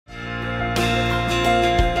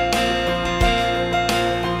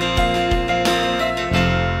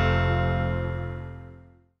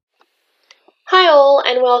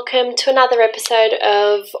welcome to another episode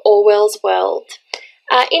of Orwell's World.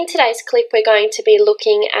 In today's clip, we're going to be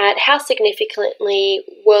looking at how significantly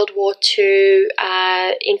World War II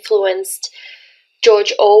influenced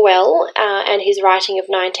George Orwell and his writing of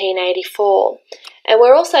 1984. And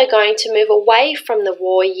we're also going to move away from the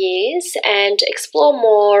war years and explore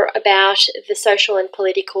more about the social and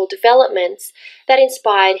political developments that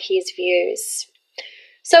inspired his views.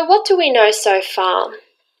 So what do we know so far?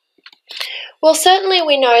 Well, certainly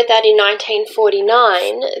we know that in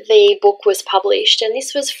 1949 the book was published, and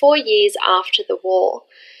this was 4 years after the war,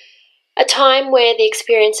 a time where the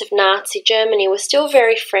experience of Nazi Germany was still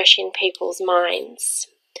very fresh in people's minds.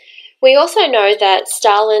 We also know that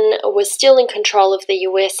Stalin was still in control of the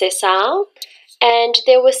USSR, and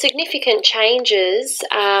there were significant changes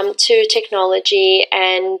to technology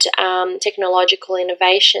and technological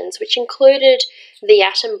innovations, which included the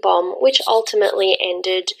atom bomb, which ultimately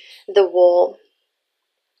ended the war.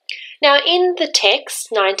 Now, in the text,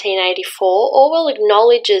 1984, Orwell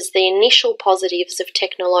acknowledges the initial positives of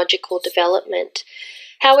technological development.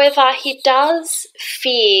 However, he does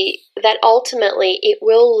fear that ultimately it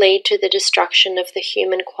will lead to the destruction of the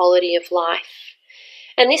human quality of life.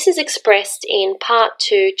 And this is expressed in Part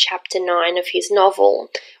 2, Chapter 9 of his novel,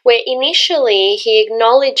 where initially he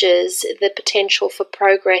acknowledges the potential for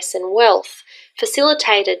progress and wealth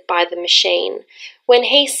facilitated by the machine, when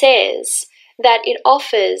he says that it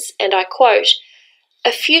offers, and I quote,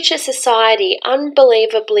 "a future society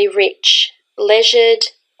unbelievably rich, leisured,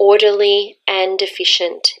 orderly, and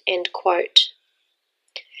efficient," end quote.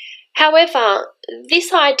 However,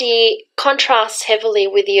 this idea contrasts heavily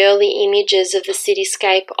with the early images of the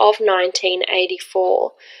cityscape of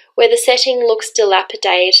 1984, where the setting looks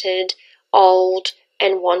dilapidated, old,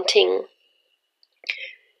 and wanting.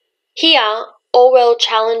 Here, Orwell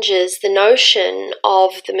challenges the notion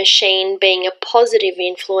of the machine being a positive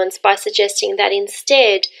influence by suggesting that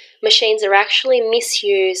instead machines are actually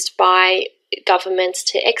misused by governments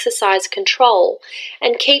to exercise control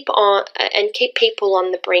and keep people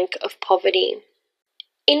on the brink of poverty.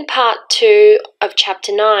 In Part 2 of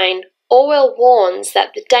Chapter 9, Orwell warns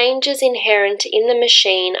that the dangers inherent in the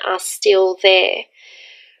machine are still there.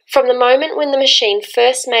 From the moment when the machine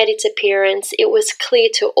first made its appearance, it was clear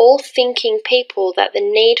to all thinking people that the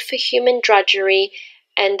need for human drudgery,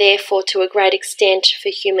 and therefore to a great extent for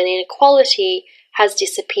human inequality, has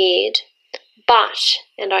disappeared. But,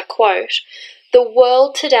 and I quote, "the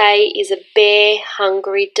world today is a bare,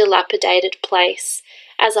 hungry, dilapidated place.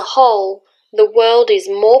 As a whole, the world is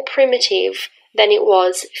more primitive than it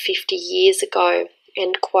was 50 years ago,"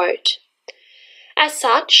 end quote. As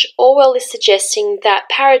such, Orwell is suggesting that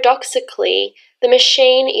paradoxically, the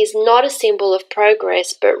machine is not a symbol of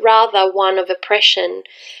progress, but rather one of oppression,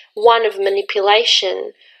 one of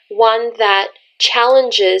manipulation, one that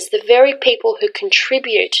challenges the very people who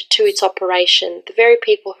contribute to its operation, the very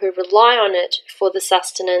people who rely on it for the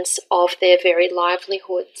sustenance of their very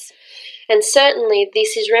livelihoods. And certainly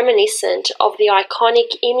this is reminiscent of the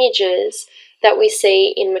iconic images that we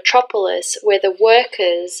see in Metropolis, where the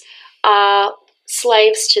workers are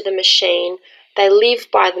slaves to the machine, they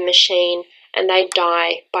live by the machine, and they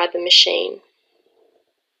die by the machine.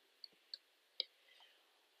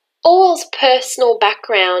 Orwell's personal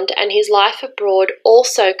background and his life abroad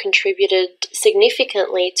also contributed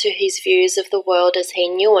significantly to his views of the world as he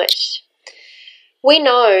knew it. We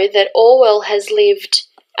know that Orwell has lived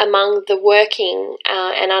among the working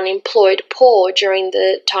and unemployed poor during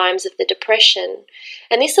the times of the Depression,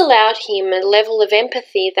 and this allowed him a level of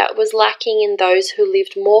empathy that was lacking in those who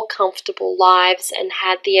lived more comfortable lives and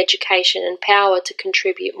had the education and power to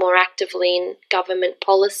contribute more actively in government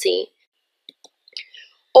policy.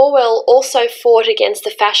 Orwell also fought against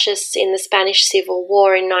the fascists in the Spanish Civil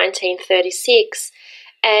War in 1936,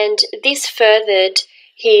 and this furthered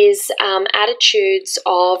his attitudes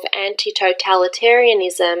of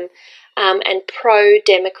anti-totalitarianism and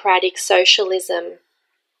pro-democratic socialism.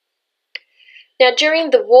 Now,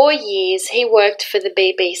 during the war years, he worked for the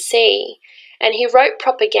BBC, and he wrote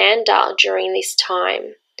propaganda during this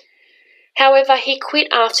time. However, he quit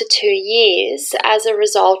after 2 years as a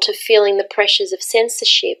result of feeling the pressures of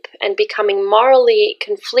censorship and becoming morally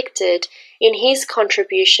conflicted in his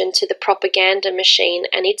contribution to the propaganda machine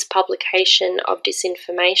and its publication of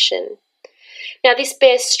disinformation. Now, this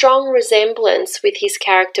bears strong resemblance with his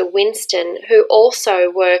character Winston, who also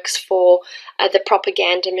works for the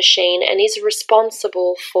propaganda machine and is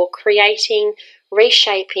responsible for creating,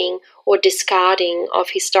 reshaping, or discarding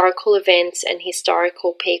of historical events and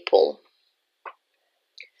historical people.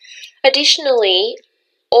 Additionally,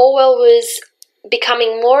 Orwell was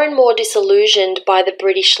becoming more and more disillusioned by the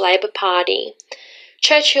British Labour Party.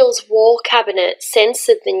 Churchill's war cabinet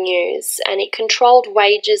censored the news, and it controlled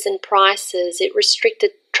wages and prices, it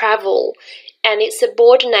restricted travel, and it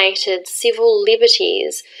subordinated civil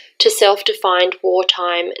liberties to self-defined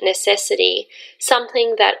wartime necessity,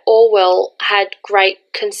 something that Orwell had great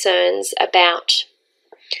concerns about.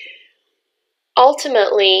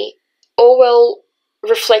 Ultimately, Orwell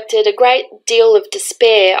reflected a great deal of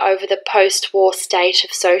despair over the post-war state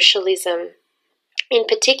of socialism. In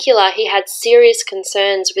particular, he had serious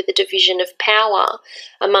concerns with the division of power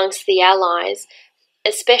amongst the Allies,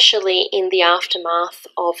 especially in the aftermath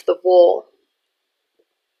of the war.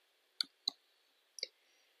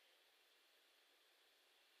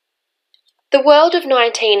 The world of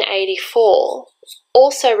 1984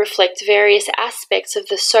 also reflects various aspects of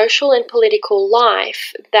the social and political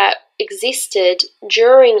life that existed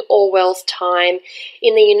during Orwell's time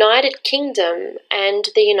in the United Kingdom and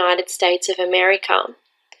the United States of America.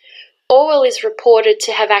 Orwell is reported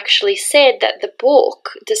to have actually said that the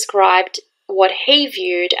book described what he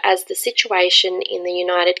viewed as the situation in the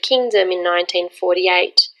United Kingdom in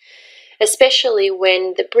 1948, especially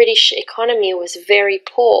when the British economy was very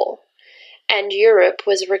poor and Europe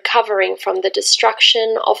was recovering from the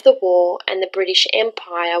destruction of the war and the British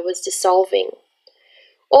Empire was dissolving.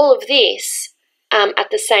 All of this at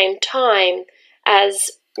the same time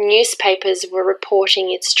as newspapers were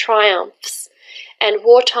reporting its triumphs, and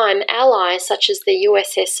wartime allies such as the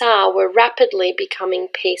USSR were rapidly becoming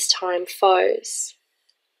peacetime foes.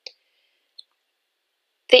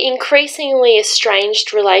 The increasingly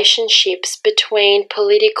estranged relationships between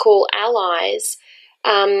political allies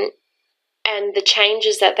and the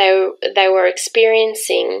changes that they were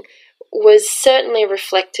experiencing was certainly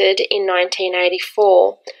reflected in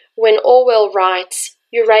 1984 when Orwell writes,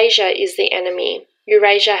 "Eurasia is the enemy.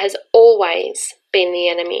 Eurasia has always been the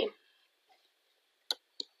enemy."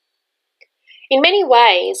 In many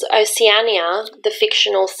ways, Oceania, the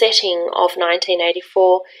fictional setting of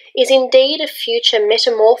 1984, is indeed a future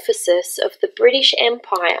metamorphosis of the British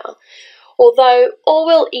Empire, although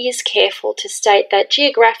Orwell is careful to state that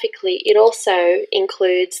geographically it also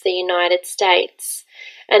includes the United States,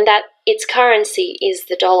 and that its currency is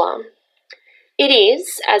the dollar. It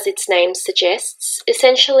is, as its name suggests,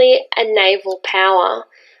 essentially a naval power,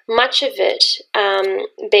 much of it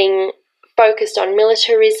being focused on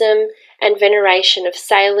militarism and veneration of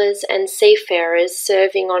sailors and seafarers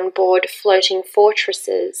serving on board floating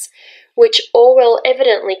fortresses, which Orwell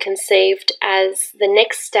evidently conceived as the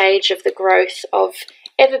next stage of the growth of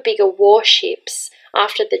ever bigger warships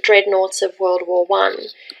after the dreadnoughts of World War I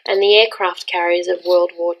and the aircraft carriers of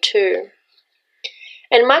World War II.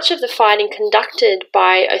 And much of the fighting conducted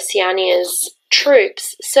by Oceania's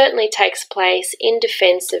troops certainly takes place in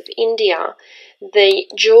defence of India, the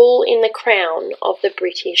jewel in the crown of the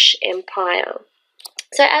British Empire.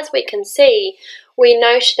 So as we can see, we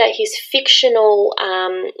note that his fictional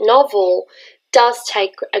novel does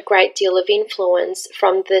take a great deal of influence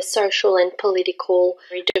from the social and political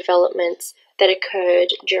developments that occurred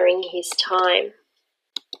during his time.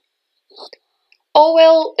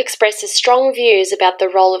 Orwell expresses strong views about the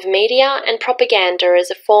role of media and propaganda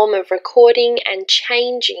as a form of recording and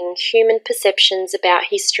changing human perceptions about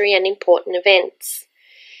history and important events.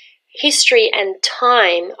 History and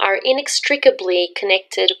time are inextricably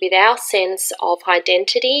connected with our sense of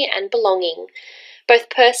identity and belonging, both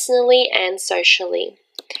personally and socially.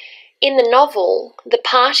 In the novel, the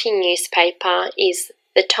party newspaper is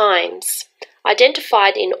The Times,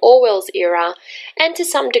 identified in Orwell's era and to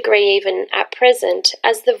some degree even at present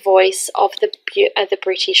as the voice of the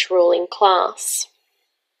British ruling class.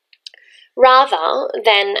 Rather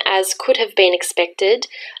than, as could have been expected,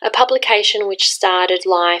 a publication which started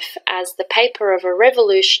life as the paper of a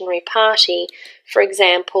revolutionary party, for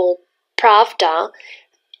example, Pravda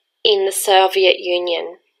in the Soviet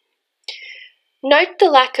Union. Note the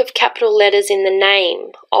lack of capital letters in the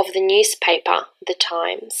name of the newspaper, The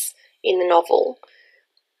Times, in the novel.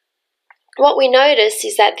 What we notice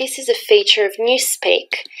is that this is a feature of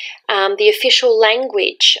Newspeak, the official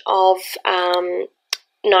language of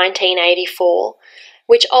 1984,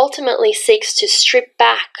 which ultimately seeks to strip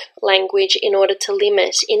back language in order to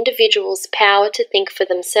limit individuals' power to think for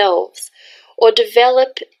themselves or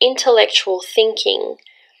develop intellectual thinking.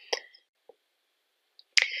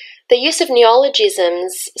 The use of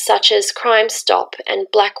neologisms such as crime stop and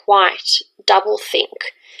black-white,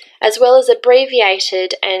 doublethink, as well as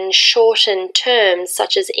abbreviated and shortened terms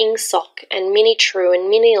such as ingsoc and mini-true and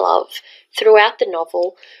mini-love throughout the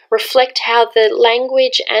novel, reflect how the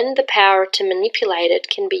language and the power to manipulate it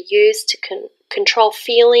can be used to control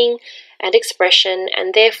feeling and expression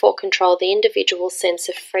and therefore control the individual's sense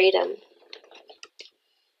of freedom.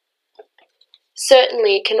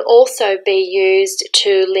 Certainly, it can also be used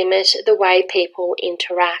to limit the way people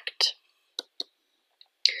interact.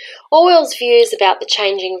 Orwell's views about the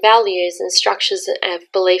changing values and structures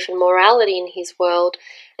of belief and morality in his world,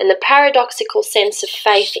 and the paradoxical sense of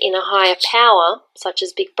faith in a higher power, such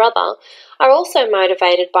as Big Brother, are also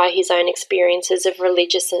motivated by his own experiences of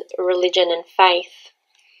religion and faith.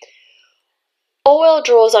 Orwell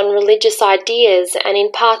draws on religious ideas and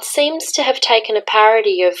in part seems to have taken a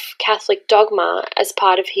parody of Catholic dogma as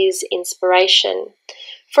part of his inspiration.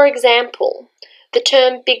 For example, the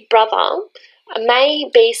term Big Brother may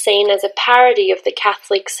be seen as a parody of the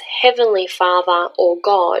Catholic's Heavenly Father or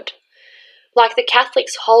God. Like the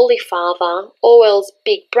Catholic's Holy Father, Orwell's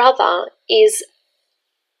Big Brother is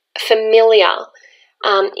familiar,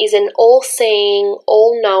 is an all-seeing,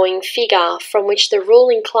 all-knowing figure from which the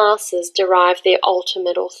ruling classes derive their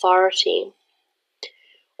ultimate authority.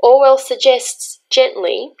 Orwell suggests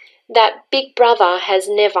gently that Big Brother has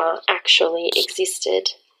never actually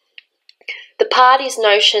existed. The party's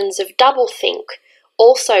notions of doublethink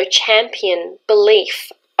also champion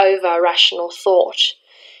belief over rational thought.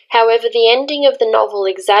 However, the ending of the novel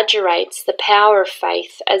exaggerates the power of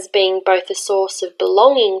faith as being both a source of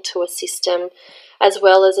belonging to a system as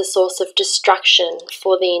well as a source of destruction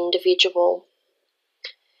for the individual.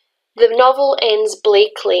 The novel ends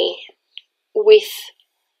bleakly with,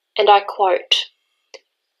 and I quote,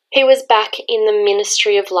 "He was back in the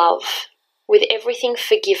ministry of love, with everything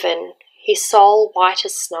forgiven, his soul white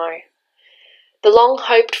as snow. The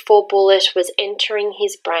long-hoped-for bullet was entering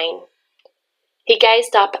his brain. He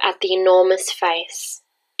gazed up at the enormous face.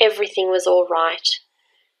 Everything was all right.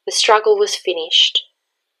 The struggle was finished.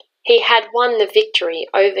 He had won the victory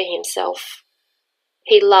over himself.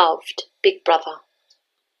 He loved Big Brother."